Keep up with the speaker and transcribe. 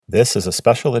This is a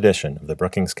special edition of the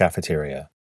Brookings Cafeteria,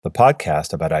 the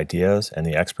podcast about ideas and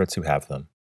the experts who have them.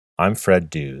 I'm Fred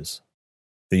Dews.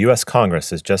 The U.S.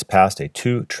 Congress has just passed a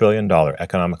 $2 trillion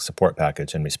economic support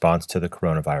package in response to the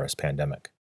coronavirus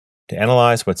pandemic. To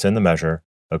analyze what's in the measure,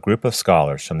 a group of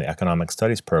scholars from the Economic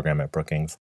Studies program at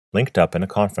Brookings linked up in a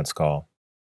conference call.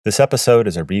 This episode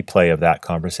is a replay of that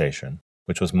conversation,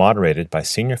 which was moderated by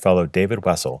Senior Fellow David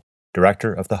Wessel,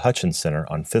 Director of the Hutchins Center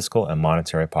on Fiscal and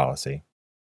Monetary Policy.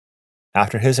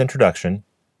 After his introduction,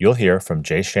 you'll hear from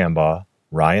Jay Shambaugh,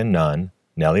 Ryan Nunn,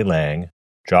 Nellie Lang,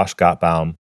 Josh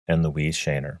Gottbaum, and Louise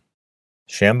Shaner.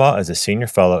 Shambaugh is a Senior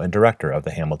Fellow and Director of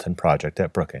the Hamilton Project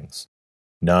at Brookings.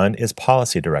 Nunn is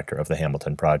Policy Director of the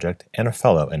Hamilton Project and a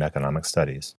Fellow in Economic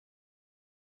Studies.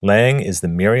 Lang is the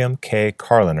Miriam K.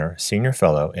 Carliner Senior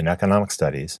Fellow in Economic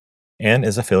Studies and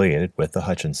is affiliated with the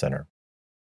Hutchins Center.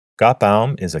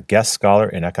 Gottbaum is a guest scholar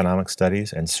in economic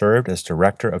studies and served as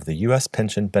director of the U.S.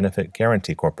 Pension Benefit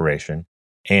Guaranty Corporation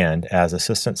and as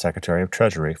Assistant Secretary of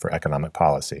Treasury for Economic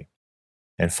Policy.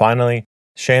 And finally,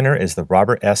 Shaner is the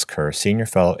Robert S. Kerr Senior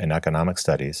Fellow in Economic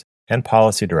Studies and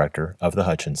Policy Director of the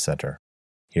Hutchins Center.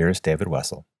 Here's David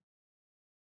Wessel.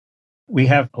 We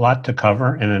have a lot to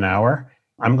cover in an hour.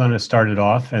 I'm going to start it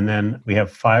off, and then we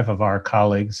have five of our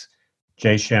colleagues,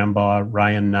 Jay Shambaugh,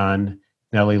 Ryan Nunn,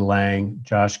 Nellie Lang,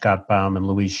 Josh Gottbaum, and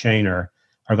Louise Shaner,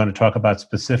 are going to talk about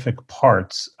specific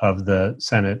parts of the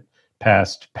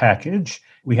Senate-passed package.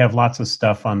 We have lots of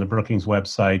stuff on the Brookings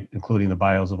website, including the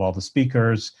bios of all the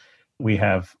speakers. We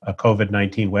have a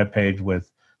COVID-19 webpage with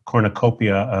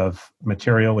cornucopia of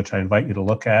material, which I invite you to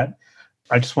look at.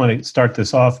 I just want to start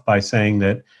this off by saying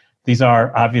that these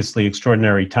are obviously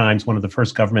extraordinary times. One of the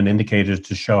first government indicators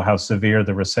to show how severe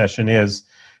the recession is.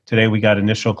 Today, we got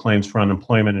initial claims for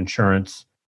unemployment insurance,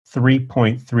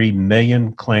 3.3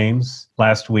 million claims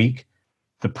last week.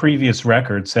 The previous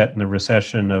record set in the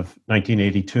recession of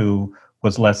 1982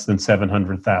 was less than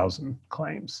 700,000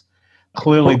 claims.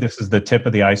 Clearly, this is the tip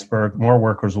of the iceberg. More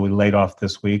workers will be laid off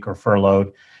this week or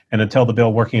furloughed. And until the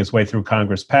bill working its way through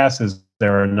Congress passes,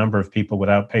 there are a number of people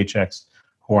without paychecks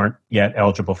who aren't yet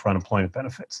eligible for unemployment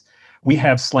benefits. We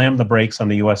have slammed the brakes on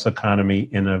the U.S. economy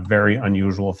in a very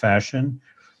unusual fashion.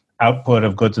 Output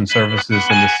of goods and services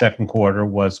in the second quarter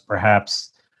was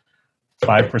perhaps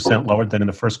 5% lower than in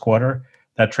the first quarter.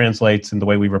 That translates in the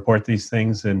way we report these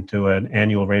things into an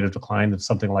annual rate of decline of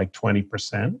something like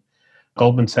 20%.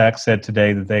 Goldman Sachs said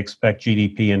today that they expect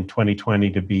GDP in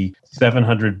 2020 to be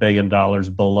 $700 billion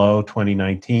below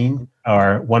 2019,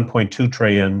 or $1.2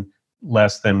 trillion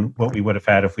less than what we would have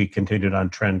had if we continued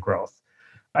on trend growth.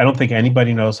 I don't think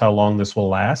anybody knows how long this will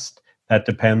last. That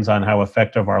depends on how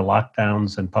effective our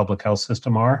lockdowns and public health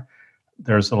system are.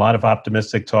 There's a lot of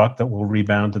optimistic talk that we'll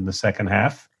rebound in the second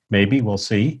half. Maybe, we'll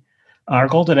see. Our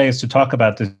goal today is to talk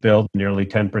about this bill, nearly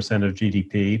 10% of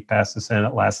GDP, passed the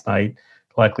Senate last night,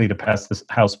 likely to pass the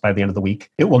House by the end of the week.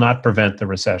 It will not prevent the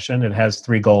recession. It has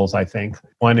three goals, I think.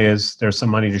 One is there's some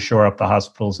money to shore up the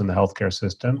hospitals and the healthcare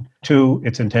system. Two,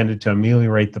 it's intended to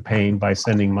ameliorate the pain by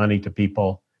sending money to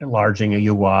people, enlarging a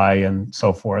UI and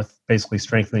so forth, basically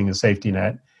strengthening the safety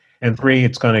net. And three,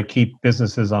 it's going to keep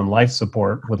businesses on life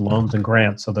support with loans and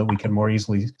grants so that we can more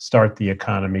easily start the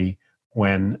economy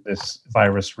when this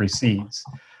virus recedes.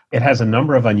 It has a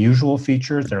number of unusual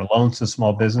features. There are loans to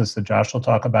small business that Josh will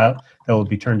talk about that will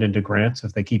be turned into grants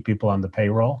if they keep people on the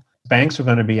payroll. Banks are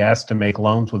going to be asked to make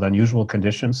loans with unusual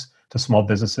conditions to small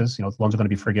businesses. Loans are going to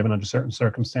be forgiven under certain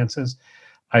circumstances.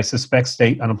 I suspect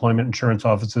state unemployment insurance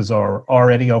offices are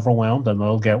already overwhelmed and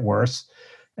they'll get worse.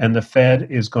 And the Fed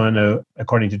is going to,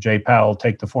 according to Jay Powell,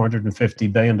 take the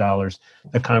 $450 billion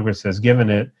that Congress has given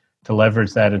it to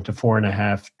leverage that into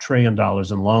 $4.5 trillion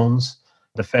in loans.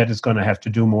 The Fed is going to have to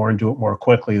do more and do it more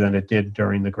quickly than it did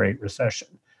during the Great Recession.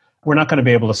 We're not going to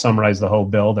be able to summarize the whole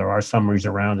bill. There are summaries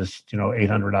around, it's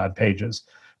 800 odd pages.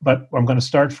 But I'm going to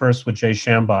start first with Jay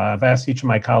Shambaugh. I've asked each of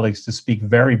my colleagues to speak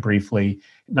very briefly,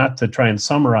 not to try and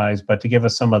summarize, but to give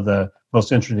us some of the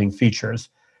most interesting features.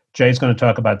 Jay's going to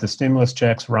talk about the stimulus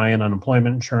checks, Ryan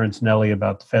unemployment insurance, Nellie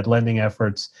about the Fed lending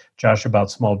efforts, Josh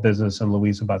about small business, and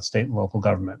Louise about state and local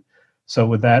government. So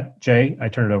with that, Jay, I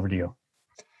turn it over to you.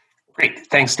 Great.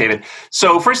 Thanks, David.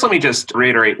 So first, let me just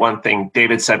reiterate one thing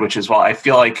David said, which is, well, I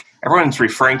feel like everyone's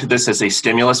referring to this as a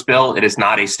stimulus bill. It is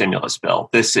not a stimulus bill.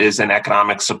 This is an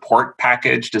economic support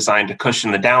package designed to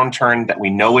cushion the downturn that we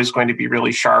know is going to be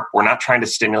really sharp. We're not trying to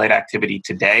stimulate activity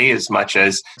today as much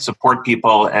as support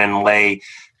people and lay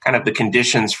kind of the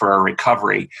conditions for a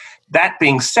recovery. That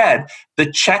being said,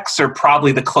 the checks are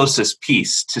probably the closest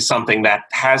piece to something that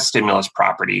has stimulus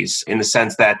properties in the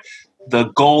sense that the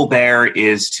goal there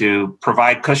is to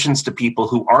provide cushions to people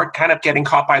who aren't kind of getting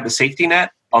caught by the safety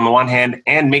net on the one hand,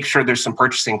 and make sure there's some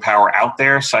purchasing power out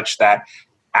there such that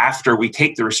after we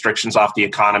take the restrictions off the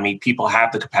economy, people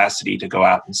have the capacity to go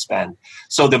out and spend.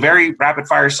 So the very rapid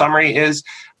fire summary is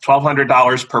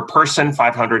 $1,200 per person,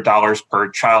 $500 per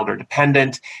child or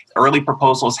dependent. Early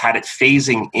proposals had it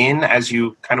phasing in as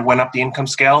you kind of went up the income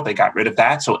scale. They got rid of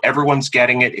that. So everyone's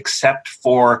getting it except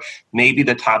for maybe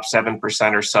the top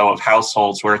 7% or so of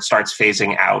households where it starts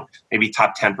phasing out. Maybe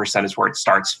top 10% is where it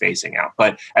starts phasing out.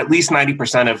 But at least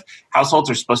 90% of households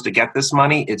are supposed to get this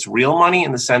money. It's real money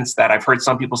in the sense that I've heard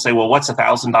some people say, well, what's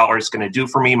 $1,000 going to do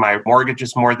for me? My mortgage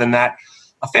is more than that.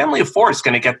 A family of four is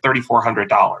going to get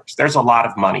 $3,400. There's a lot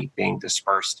of money being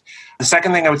dispersed. The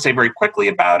second thing I would say very quickly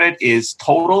about it is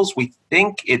totals. We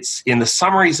think it's in the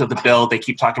summaries of the bill, they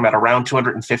keep talking about around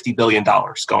 $250 billion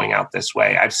going out this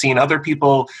way. I've seen other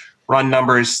people run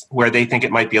numbers where they think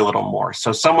it might be a little more.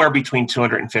 So somewhere between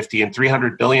 $250 and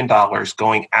 $300 billion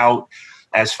going out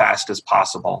as fast as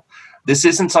possible. This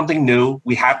isn't something new.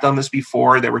 We have done this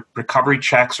before. There were recovery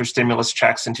checks or stimulus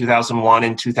checks in 2001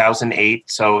 and 2008.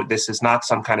 So this is not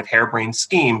some kind of harebrained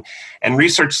scheme. And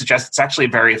research suggests it's actually a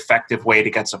very effective way to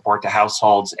get support to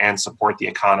households and support the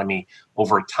economy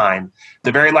over time.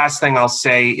 The very last thing I'll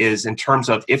say is in terms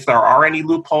of if there are any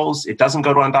loopholes, it doesn't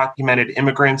go to undocumented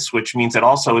immigrants, which means it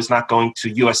also is not going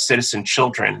to U.S. citizen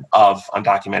children of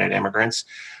undocumented immigrants.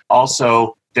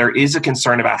 Also, there is a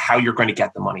concern about how you're going to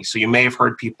get the money. So you may have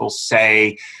heard people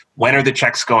say, when are the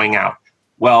checks going out?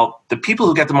 Well, the people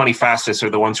who get the money fastest are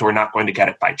the ones who are not going to get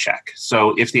it by check.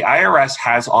 So if the IRS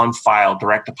has on file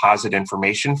direct deposit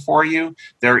information for you,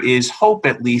 there is hope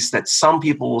at least that some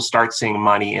people will start seeing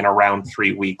money in around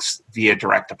 3 weeks via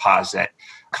direct deposit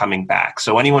coming back.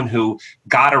 So anyone who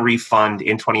got a refund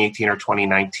in 2018 or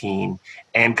 2019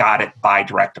 and got it by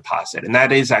direct deposit. And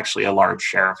that is actually a large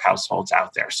share of households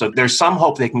out there. So there's some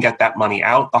hope they can get that money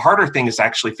out. The harder thing is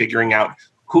actually figuring out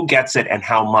who gets it and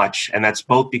how much. And that's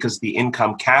both because of the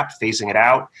income cap, phasing it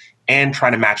out, and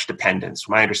trying to match dependents.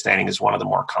 My understanding is one of the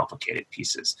more complicated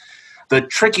pieces. The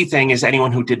tricky thing is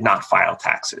anyone who did not file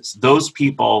taxes. Those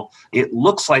people, it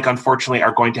looks like, unfortunately,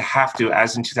 are going to have to,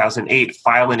 as in 2008,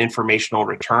 file an informational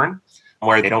return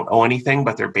where they don't owe anything,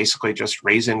 but they're basically just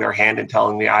raising their hand and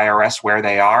telling the IRS where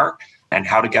they are and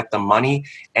how to get the money.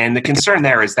 And the concern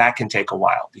there is that can take a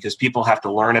while because people have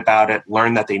to learn about it,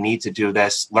 learn that they need to do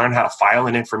this, learn how to file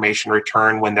an information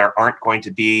return when there aren't going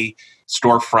to be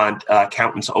storefront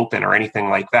accountants open or anything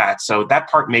like that. So that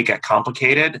part may get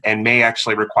complicated and may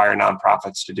actually require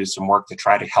nonprofits to do some work to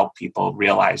try to help people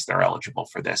realize they're eligible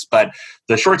for this. But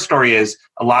the short story is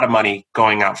a lot of money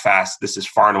going out fast. This is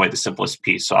far and away the simplest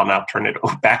piece. So I'll now turn it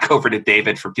back over to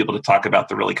David for people to talk about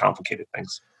the really complicated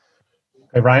things.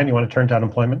 Hey, Ryan, you want to turn to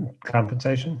unemployment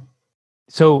compensation?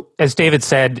 So as David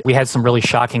said, we had some really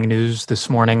shocking news this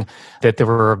morning that there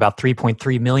were about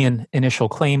 3.3 million initial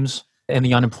claims in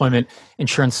the unemployment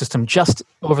insurance system just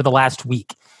over the last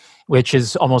week, which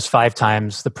is almost 5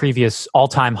 times the previous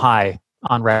all-time high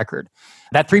on record.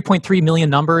 That 3.3 million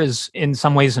number is in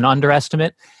some ways an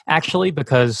underestimate, actually,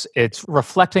 because it's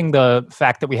reflecting the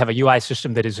fact that we have a UI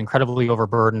system that is incredibly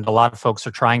overburdened. A lot of folks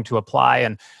are trying to apply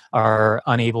and are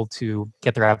unable to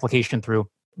get their application through.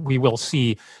 We will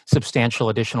see substantial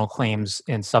additional claims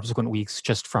in subsequent weeks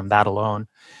just from that alone.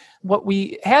 What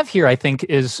we have here, I think,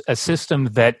 is a system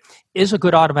that is a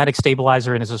good automatic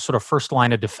stabilizer and is a sort of first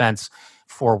line of defense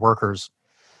for workers.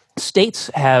 States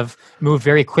have moved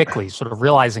very quickly, sort of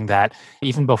realizing that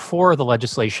even before the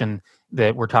legislation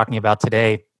that we're talking about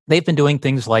today, they've been doing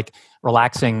things like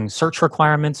relaxing search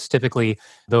requirements. Typically,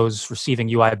 those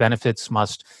receiving UI benefits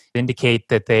must indicate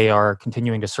that they are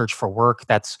continuing to search for work.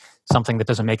 That's something that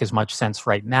doesn't make as much sense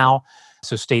right now.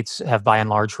 So states have by and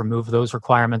large removed those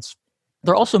requirements.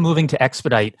 They're also moving to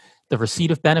expedite the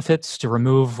receipt of benefits, to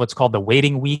remove what's called the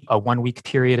waiting week, a 1-week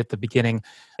period at the beginning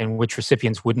in which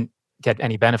recipients wouldn't get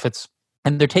any benefits.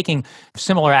 And they're taking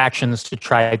similar actions to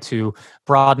try to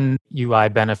broaden UI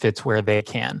benefits where they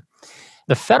can.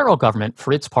 The federal government,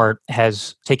 for its part,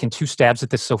 has taken 2 stabs at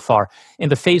this so far. In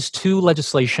the phase 2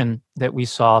 legislation that we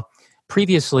saw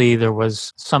previously, there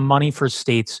was some money for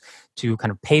states to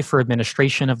kind of pay for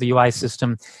administration of the UI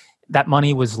system. That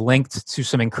money was linked to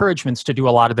some encouragements to do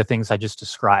a lot of the things I just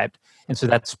described. And so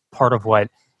that's part of what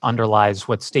underlies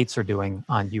what states are doing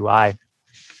on UI.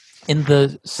 In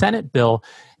the Senate bill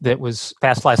that was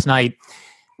passed last night,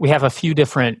 we have a few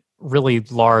different really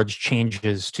large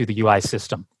changes to the UI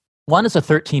system. One is a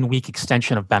 13-week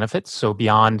extension of benefits, so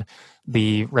beyond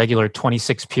the regular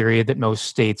 26 period that most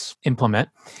states implement.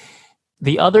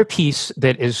 The other piece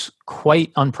that is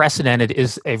quite unprecedented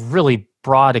is a really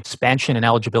broad expansion in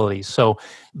eligibility. So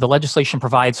the legislation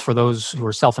provides for those who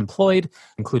are self-employed,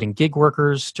 including gig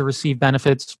workers, to receive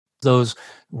benefits, those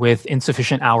with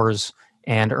insufficient hours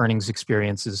and earnings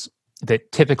experiences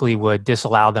that typically would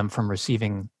disallow them from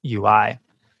receiving UI.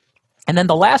 And then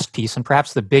the last piece, and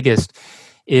perhaps the biggest,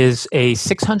 is a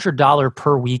 $600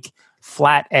 per week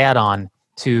flat add-on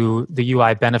to the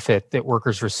UI benefit that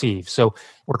workers receive. So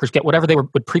workers get whatever they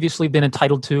would previously been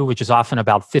entitled to, which is often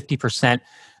about 50%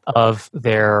 of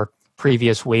their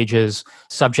previous wages,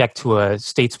 subject to a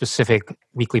state-specific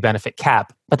weekly benefit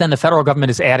cap. But then the federal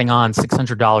government is adding on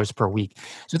 $600 per week.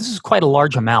 So this is quite a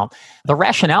large amount. The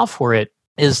rationale for it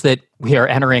is that we are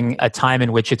entering a time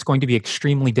in which it's going to be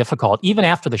extremely difficult, even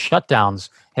after the shutdowns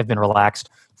have been relaxed,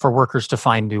 for workers to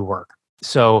find new work.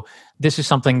 So this is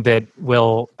something that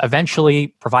will eventually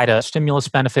provide a stimulus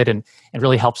benefit and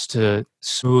really helps to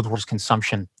smooth workers'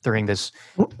 consumption during this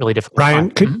really difficult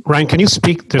time. Ryan, can you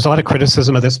speak? There's a lot of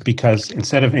criticism of this because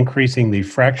instead of increasing the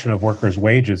fraction of workers'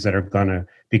 wages that are going to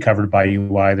be covered by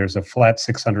UI, there's a flat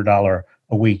 $600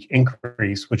 a week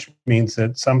increase, which means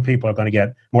that some people are going to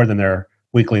get more than their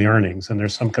weekly earnings. And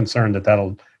there's some concern that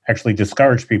that'll actually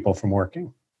discourage people from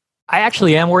working. I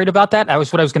actually am worried about that. That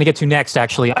was what I was going to get to next,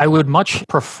 actually. I would much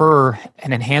prefer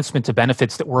an enhancement to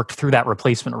benefits that worked through that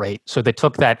replacement rate. So they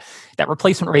took that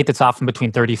replacement rate that's often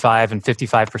between 35 and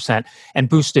 55% and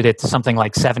boosted it to something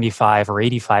like 75 or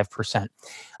 85%.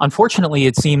 Unfortunately,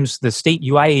 it seems the state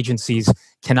UI agencies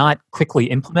cannot quickly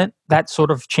implement that sort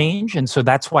of change. And so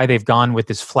that's why they've gone with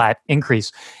this flat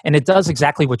increase. And it does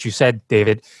exactly what you said,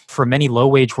 David. For many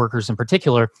low-wage workers in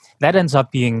particular, that ends up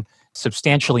being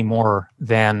substantially more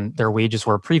than their wages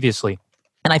were previously.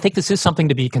 And I think this is something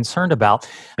to be concerned about,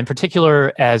 in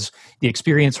particular as the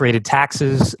experience-rated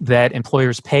taxes that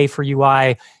employers pay for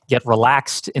UI get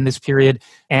relaxed in this period,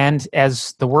 and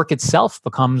as the work itself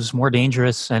becomes more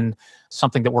dangerous and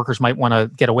something that workers might want to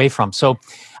get away from. So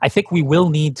I think we will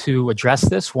need to address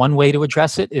this. One way to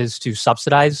address it is to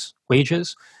subsidize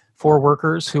wages for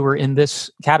workers who are in this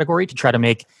category to try to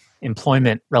make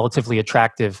employment relatively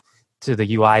attractive to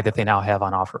the UI that they now have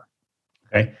on offer.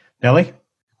 Okay. Nellie?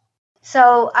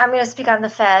 So I'm going to speak on the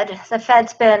Fed. The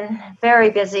Fed's been very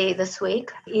busy this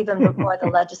week, even before the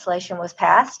legislation was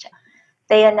passed.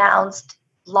 They announced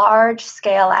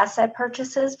large-scale asset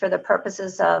purchases for the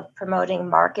purposes of promoting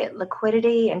market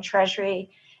liquidity in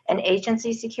Treasury and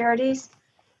agency securities.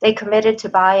 They committed to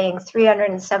buying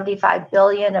 $375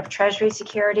 billion of Treasury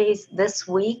securities this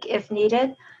week if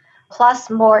needed, plus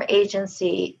more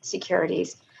agency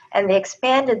securities. And they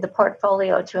expanded the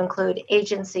portfolio to include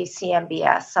agency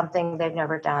CMBS, something they've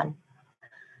never done.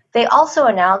 They also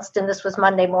announced, and this was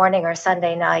Monday morning or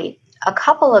Sunday night, a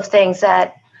couple of things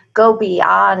that go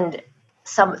beyond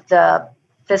some of the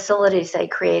facilities they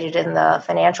created in the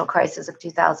financial crisis of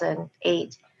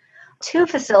 2008. Two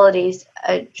facilities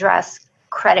address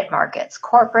credit markets,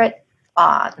 corporate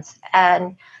bonds.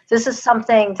 And this is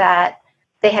something that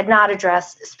they had not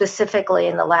addressed specifically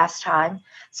in the last time.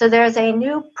 So there's a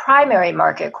new primary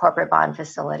market corporate bond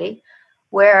facility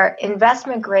where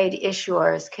investment grade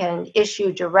issuers can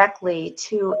issue directly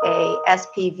to a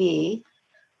SPV,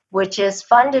 which is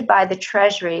funded by the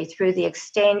Treasury through the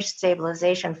Exchange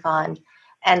Stabilization Fund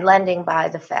and lending by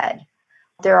the Fed.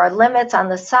 There are limits on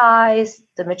the size,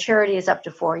 the maturity is up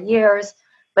to 4 years,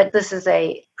 but this is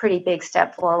a pretty big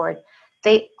step forward.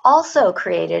 They also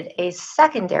created a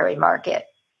secondary market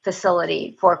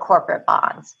facility for corporate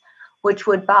bonds, which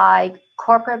would buy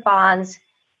corporate bonds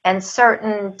and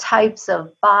certain types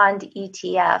of bond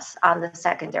ETFs on the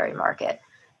secondary market.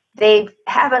 They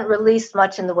haven't released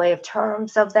much in the way of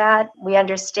terms of that. We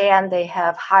understand they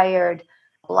have hired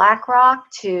BlackRock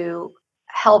to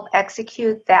help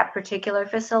execute that particular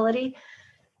facility.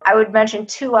 I would mention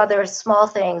two other small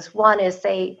things. One is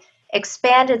they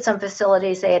expanded some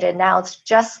facilities they had announced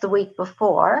just the week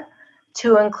before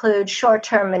to include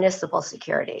short-term municipal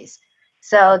securities.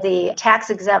 So the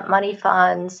tax-exempt money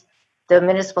funds, the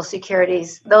municipal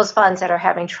securities, those funds that are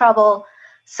having trouble,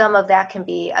 some of that can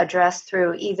be addressed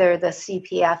through either the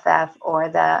CPFF or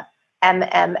the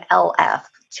MMLF,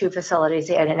 two facilities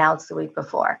they had announced the week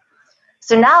before.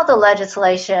 So now the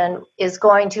legislation is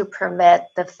going to permit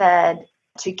the Fed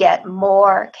to get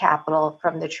more capital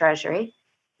from the Treasury.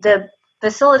 The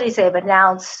facilities they've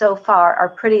announced so far are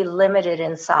pretty limited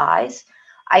in size.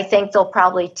 I think they'll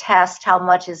probably test how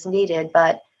much is needed,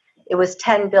 but it was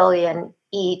 $10 billion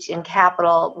each in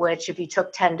capital, which if you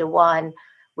took 10 to 1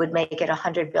 would make it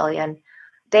 $100 billion.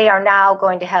 They are now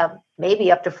going to have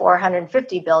maybe up to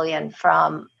 $450 billion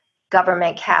from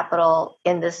government capital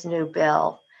in this new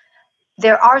bill.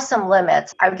 There are some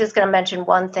limits. I'm just going to mention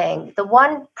one thing. The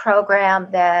one program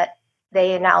that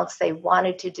they announced they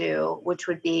wanted to do, which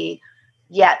would be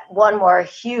yet one more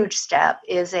huge step,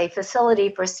 is a facility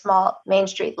for small Main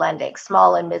Street lending,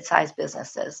 small and mid-sized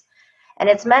businesses. And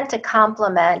it's meant to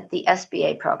complement the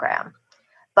SBA program.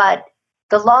 But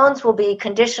the loans will be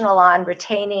conditional on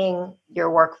retaining your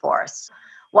workforce.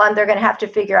 One, they're going to have to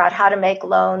figure out how to make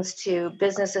loans to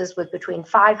businesses with between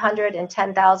 500 and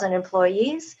 10,000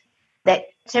 employees that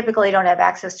typically don't have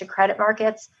access to credit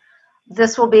markets.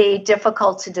 This will be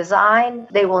difficult to design.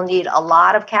 They will need a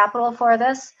lot of capital for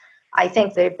this. I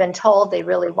think they've been told they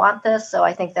really want this, so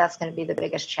I think that's going to be the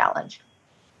biggest challenge.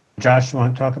 Josh, you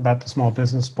want to talk about the small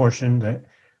business portion?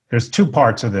 There's two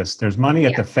parts of this. There's money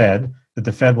at the Fed that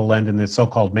the Fed will lend in this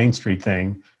so-called Main Street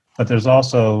thing, but there's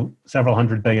also several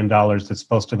 $100 billion that's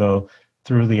supposed to go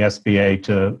through the SBA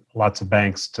to lots of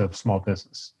banks to small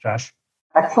business. Josh?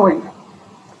 Actually,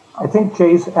 I think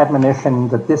Jay's admonition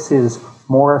that this is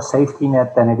more a safety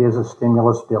net than it is a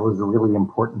stimulus bill is really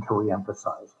important to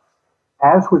reemphasize.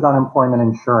 As with unemployment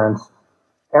insurance,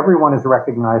 everyone has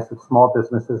recognized that small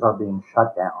businesses are being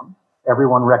shut down.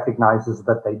 Everyone recognizes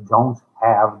that they don't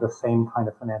have the same kind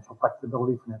of financial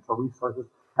flexibility, financial resources,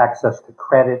 access to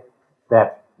credit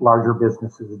that larger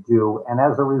businesses do. And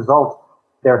as a result,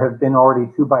 there have been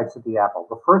already two bites at the apple.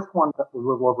 The first one, that was a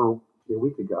little over a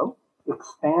week ago,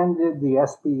 expanded the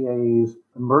SBA's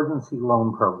emergency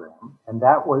loan program. And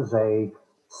that was a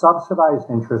subsidized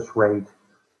interest rate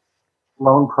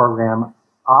loan program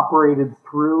operated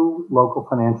through local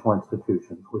financial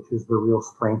institutions, which is the real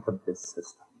strength of this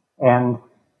system. And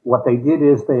what they did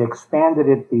is they expanded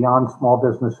it beyond small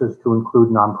businesses to include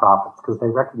nonprofits because they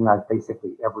recognize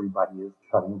basically everybody is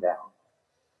shutting down.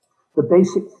 The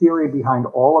basic theory behind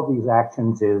all of these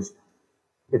actions is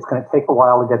it's going to take a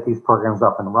while to get these programs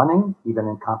up and running, even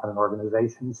in competent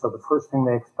organizations. So the first thing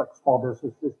they expect small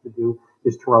businesses to do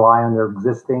is to rely on their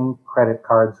existing credit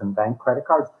cards and bank credit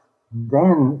cards.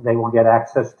 Then they will get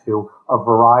access to a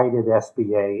variety of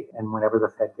SBA and whenever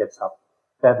the Fed gets up,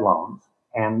 Fed loans.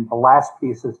 And the last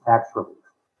piece is tax relief.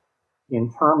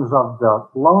 In terms of the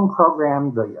loan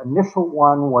program, the initial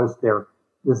one was their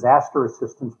disaster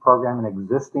assistance program, an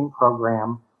existing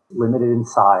program limited in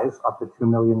size, up to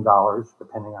 $2 million,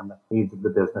 depending on the needs of the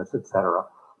business, et cetera.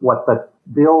 What the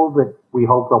bill that we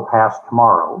hope will pass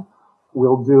tomorrow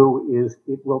will do is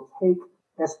it will take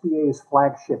SBA's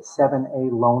flagship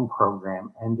 7A loan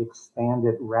program and expand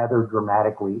it rather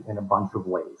dramatically in a bunch of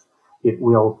ways. It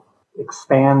will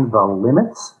expand the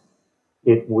limits.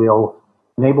 It will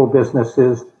enable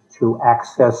businesses to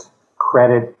access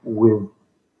credit with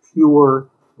fewer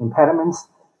impediments.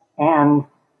 And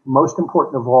most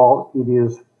important of all, it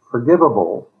is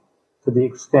forgivable to the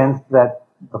extent that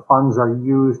the funds are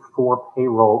used for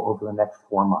payroll over the next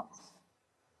 4 months.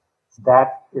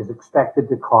 That is expected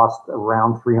to cost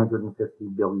around $350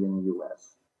 billion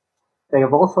US. They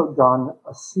have also done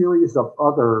a series of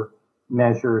other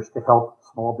measures to help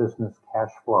small business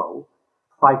cash flow.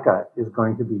 FICA is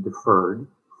going to be deferred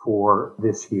for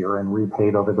this year and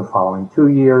repaid over the following 2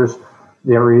 years.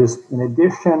 There is, in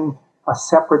addition, a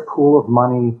separate pool of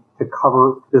money to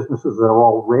cover businesses that are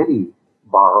already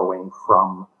borrowing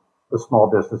from the Small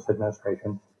Business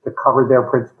Administration to cover their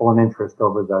principal and interest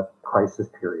over the crisis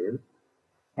period.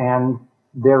 And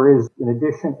there is, in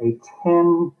addition, a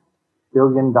 $10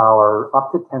 billion,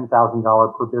 up to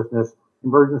 $10,000 per business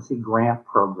emergency grant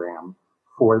program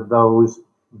for those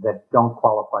that don't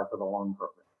qualify for the loan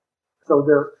program. So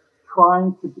they're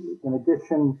trying to do, in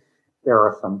addition, there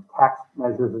are some tax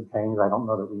measures that change. I don't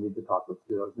know that we need to talk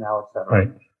through those now, et cetera.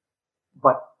 Right.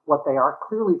 But what they are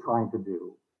clearly trying to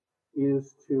do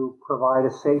is to provide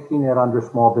a safety net under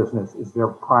small business is their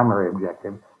primary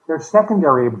objective. Their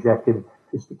secondary objective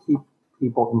is to keep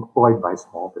people employed by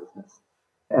small business.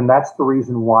 And that's the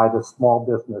reason why the small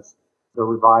business, the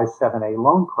revised 7A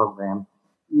loan program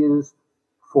is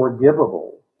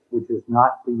forgivable, which is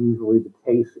not usually the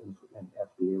case in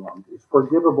SBA loans. It's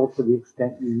forgivable to the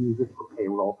extent you use it for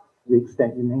payroll, to the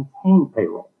extent you maintain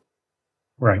payroll.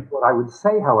 Right. What I would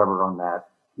say, however, on that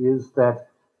is that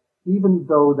even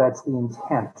though that's the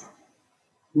intent,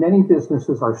 many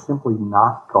businesses are simply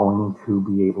not going to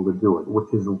be able to do it,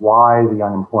 which is why the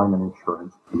unemployment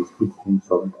insurance piece became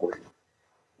so important.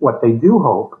 What they do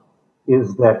hope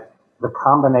is that the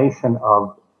combination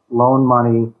of loan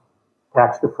money,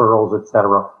 tax deferrals, et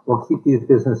cetera, will keep these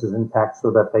businesses intact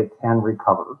so that they can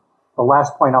recover. The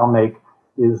last point I'll make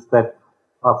is that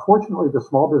fortunately, the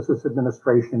Small Business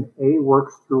Administration, A,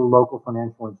 works through local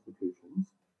financial institutions,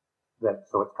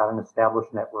 so it's got an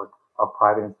established network of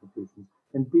private institutions,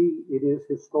 and B, it is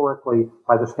historically,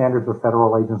 by the standards of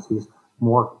federal agencies,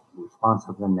 more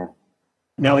responsive than many.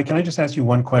 Nellie, can I just ask you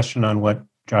one question on what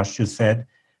Josh just said?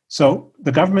 So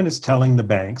the government is telling the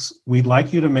banks, we'd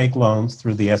like you to make loans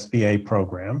through the SBA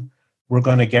program. We're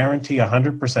going to guarantee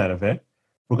 100% of it.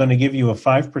 We're going to give you a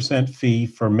 5% fee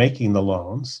for making the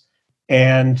loans.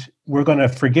 And we're going to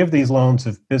forgive these loans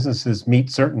if businesses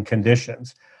meet certain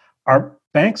conditions. Are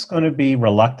banks going to be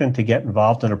reluctant to get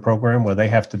involved in a program where they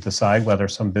have to decide whether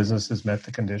some businesses met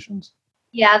the conditions?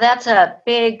 Yeah, that's a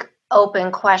big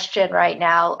open question right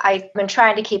now. I've been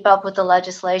trying to keep up with the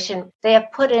legislation. They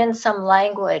have put in some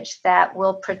language that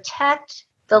will protect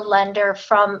the lender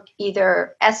from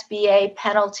either SBA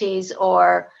penalties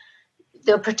or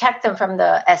they'll protect them from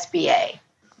the SBA.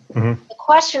 Mm-hmm. The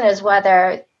question is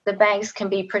whether the banks can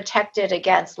be protected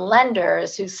against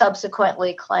lenders who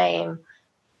subsequently claim,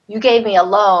 you gave me a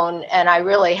loan and I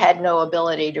really had no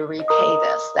ability to repay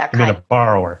this. That kind of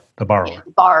borrower. The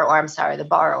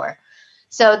borrower.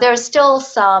 So there's still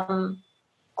some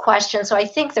question. So I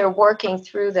think they're working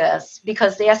through this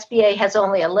because the SBA has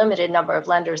only a limited number of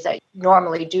lenders that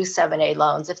normally do 7A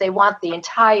loans. If they want the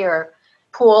entire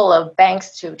pool of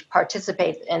banks to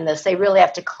participate in this, they really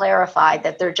have to clarify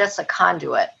that they're just a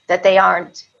conduit, that they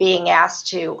aren't being asked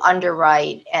to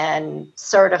underwrite and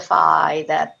certify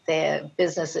that the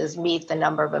businesses meet the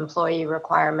number of employee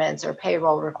requirements or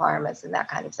payroll requirements and that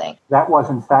kind of thing. That was,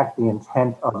 in fact, the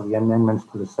intent of the amendments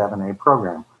to the 7A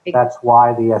program. That's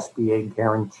why the SBA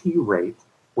guarantee rate,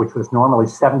 which was normally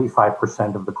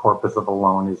 75% of the corpus of a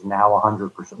loan, is now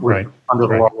 100%. Right. Under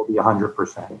the law, will be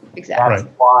 100%. Exactly.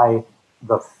 That's why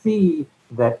the fee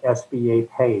that SBA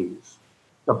pays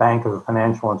the bank as a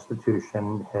financial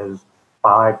institution is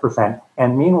 5%.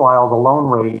 And meanwhile, the loan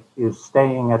rate is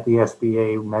staying at the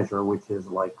SBA measure, which is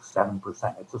like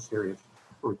 7%. It's a serious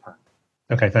return.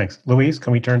 Okay, thanks. Louise,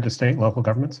 can we turn to state and local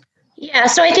governments? Yeah,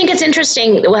 so I think it's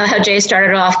interesting how Jay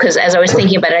started off, because as I was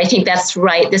thinking about it, I think that's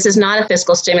right. This is not a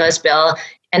fiscal stimulus bill,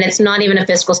 and it's not even a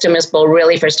fiscal stimulus bill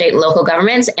really for state and local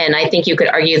governments. And I think you could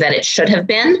argue that it should have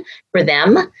been for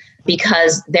them,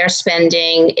 because their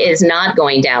spending is not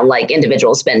going down like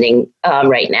individual spending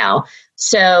right now.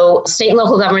 So state and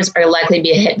local governments are likely to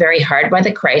be hit very hard by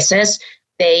the crisis.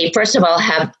 They, first of all,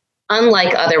 have,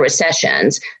 unlike other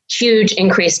recessions, huge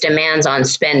increased demands on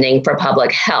spending for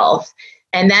public health.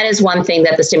 And that is one thing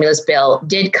that the stimulus bill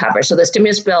did cover. So the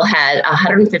stimulus bill had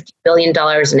 $150 billion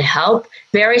in help,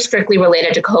 very strictly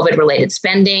related to COVID-related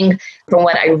spending. From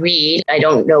what I read, I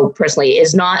don't know personally,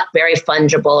 is not very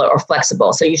fungible or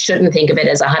flexible. So you shouldn't think of it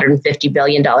as a $150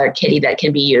 billion kitty that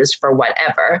can be used for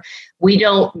whatever. We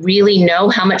don't really know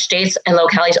how much states and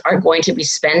localities are going to be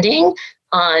spending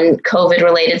on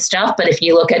COVID-related stuff. But if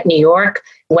you look at New York,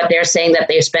 what they're saying that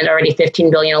they've spent already $15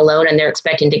 billion alone, and they're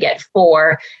expecting to get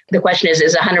 $4 billion. The question is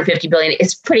 $150 billion?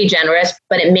 It's pretty generous,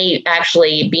 but it may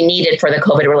actually be needed for the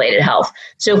COVID-related health.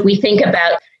 So if we think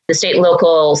about the state and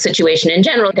local situation in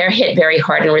general, they're hit very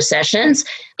hard in recessions.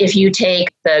 If you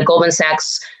take the Goldman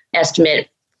Sachs estimate,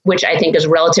 which I think is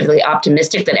relatively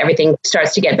optimistic that everything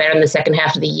starts to get better in the second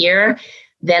half of the year,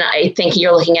 then I think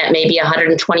you're looking at maybe a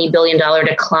 $120 billion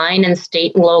decline in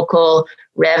state and local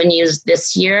revenues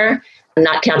this year,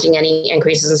 not counting any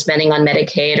increases in spending on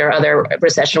Medicaid or other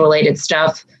recession-related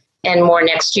stuff, and more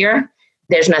next year.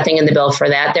 There's nothing in the bill for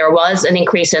that. There was an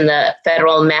increase in the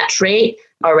federal match rate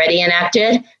already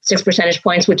enacted, 6 percentage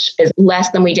points, which is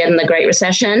less than we did in the Great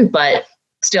Recession, but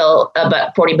still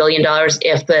about $40 billion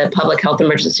if the public health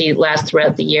emergency lasts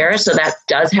throughout the year. So that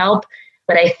does help.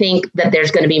 But I think that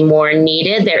there's going to be more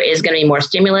needed. There is going to be more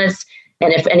stimulus.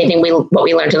 And if anything, what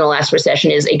we learned in the last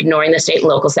recession is ignoring the state and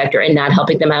local sector and not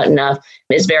helping them out enough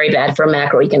is very bad for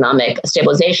macroeconomic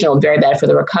stabilization and very bad for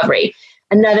the recovery.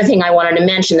 Another thing I wanted to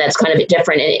mention that's kind of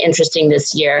different and interesting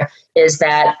this year is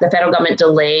that the federal government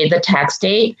delayed the tax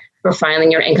date for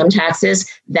filing your income taxes.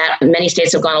 That many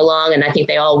states have gone along, and I think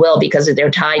they all will because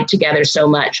they're tied together so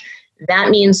much. That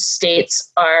means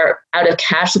states are out of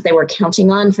cash that they were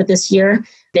counting on for this year.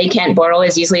 They can't borrow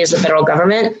as easily as the federal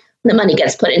government. The money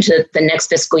gets put into the next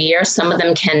fiscal year. Some of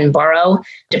them can borrow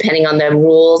depending on the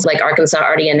rules. Like Arkansas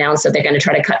already announced that they're going to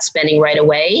try to cut spending right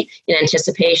away in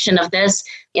anticipation of this.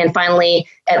 And finally,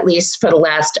 at least for the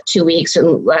last 2 weeks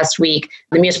and last week,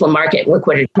 the municipal market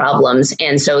liquidity problems.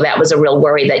 And so that was a real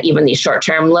worry that even these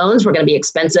short-term loans were going to be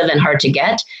expensive and hard to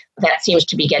get. That seems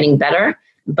to be getting better.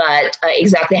 But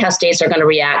exactly how states are going to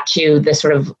react to this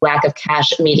sort of lack of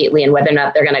cash immediately and whether or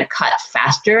not they're going to cut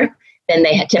faster than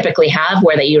they typically have,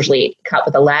 where they usually cut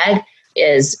with a lag,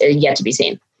 is yet to be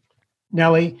seen.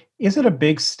 Nellie, is it a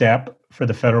big step for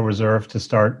the Federal Reserve to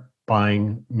start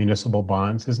buying municipal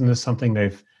bonds? Isn't this something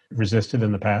they've resisted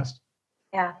in the past?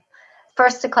 Yeah.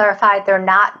 First, to clarify, they're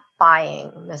not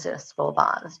buying municipal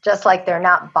bonds, just like they're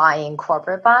not buying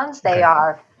corporate bonds. They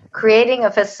are creating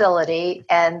a facility,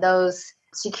 and those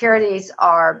securities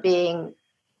are being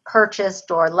purchased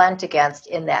or lent against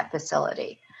in that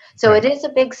facility. So it is a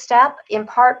big step, in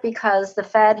part because the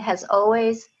Fed has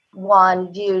always,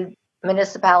 viewed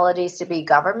municipalities to be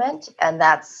government, and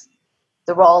that's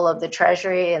the role of the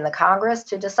Treasury and the Congress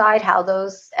to decide how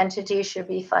those entities should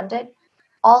be funded.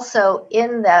 Also,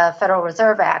 in the Federal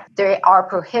Reserve Act, they are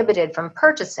prohibited from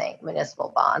purchasing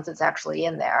municipal bonds. It's actually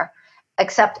in there,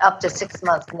 except up to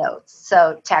 6-month notes,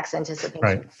 so tax anticipation.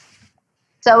 Right.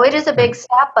 So it is a big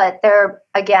step, but they're,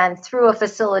 again, through a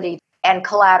facility and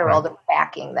collateral, they're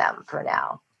backing them for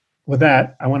now. With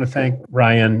that, I want to thank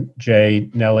Ryan, Jay,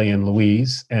 Nellie, and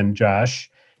Louise, and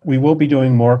Josh. We will be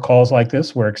doing more calls like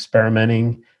this. We're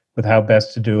experimenting with how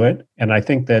best to do it. And I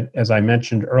think that, as I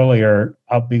mentioned earlier,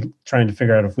 I'll be trying to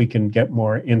figure out if we can get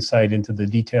more insight into the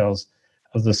details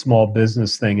of the small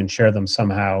business thing and share them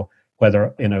somehow,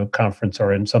 whether in a conference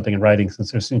or in something in writing,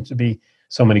 since there seems to be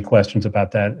so many questions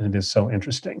about that, and it is so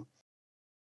interesting.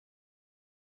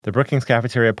 The Brookings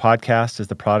Cafeteria podcast is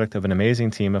the product of an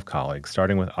amazing team of colleagues,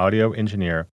 starting with audio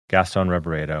engineer Gaston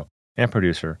Reboredo and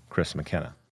producer Chris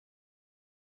McKenna.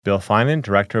 Bill Finan,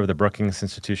 director of the Brookings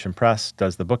Institution Press,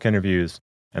 does the book interviews,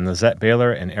 and Lizette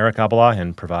Baylor and Eric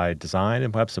Abalahin provide design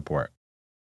and web support.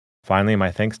 Finally,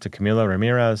 my thanks to Camila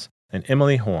Ramirez and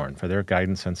Emily Horn for their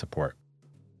guidance and support.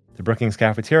 The Brookings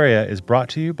Cafeteria is brought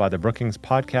to you by the Brookings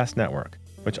Podcast Network,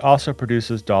 which also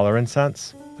produces Dollar and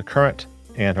Cents, The Current,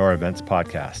 and our events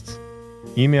podcasts.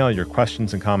 Email your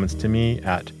questions and comments to me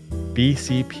at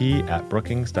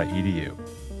bcp@brookings.edu.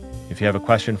 If you have a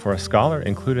question for a scholar,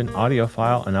 include an audio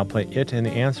file and I'll play it and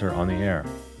the answer on the air.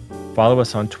 Follow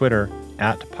us on Twitter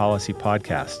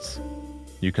 @PolicyPodcasts.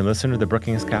 You can listen to the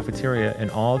Brookings Cafeteria in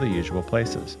all the usual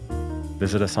places.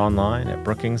 Visit us online at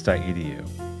brookings.edu.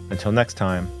 Until next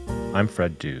time, I'm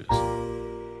Fred Dews.